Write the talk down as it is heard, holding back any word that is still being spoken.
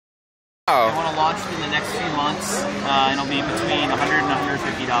I want to launch it in the next few months, and it'll be between $100 and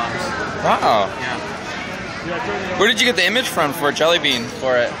 $150. Wow. Yeah. Where did you get the image from for Jelly Bean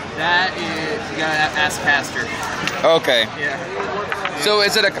for it? That is, you gotta ask Pastor. Okay. Yeah. So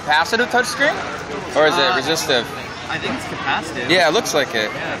is it a capacitive touchscreen? Or is it resistive? I think it's capacitive. Yeah, it looks like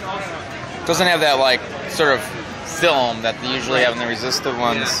it. Yeah. Doesn't have that like sort of film that they usually have in the resistive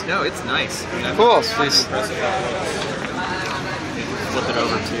ones. Yeah. No, it's nice. Cool. Please. Flip it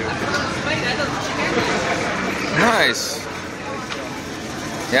over too. Nice.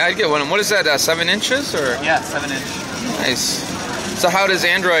 Yeah, I'd get one. What is that? 7 inches or? Yeah, 7 inch. Nice. So how does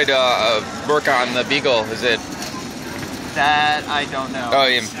Android work on the Beagle? Is it? That I don't know. Oh,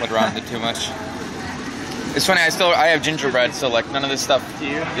 you put around it too much. It's funny. I have gingerbread, so like none of this stuff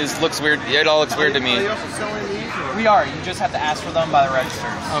looks weird. It all looks weird to me. We are. You just have to ask for them by the registers.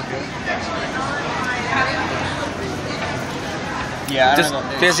 Okay. Yeah.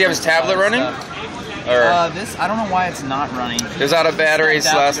 Does he have his tablet running? Or this, I don't know why it's not running. It was out of batteries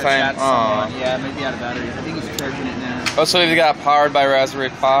last time. Oh. Yeah, maybe out of batteries. I think he's charging it now. Oh, so we got powered by Raspberry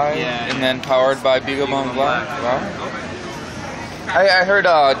Pi, yeah, and then powered by Beaglebone Black. Wow. I heard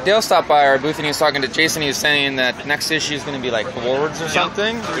Dale stopped by our booth and he was talking to Jason. He was saying that next issue is going to be like boards or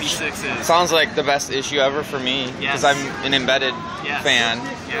something. 36 is. Sounds like the best issue ever for me because I'm an embedded fan.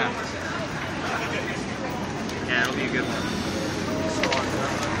 Yeah. Yeah, it'll be a good one.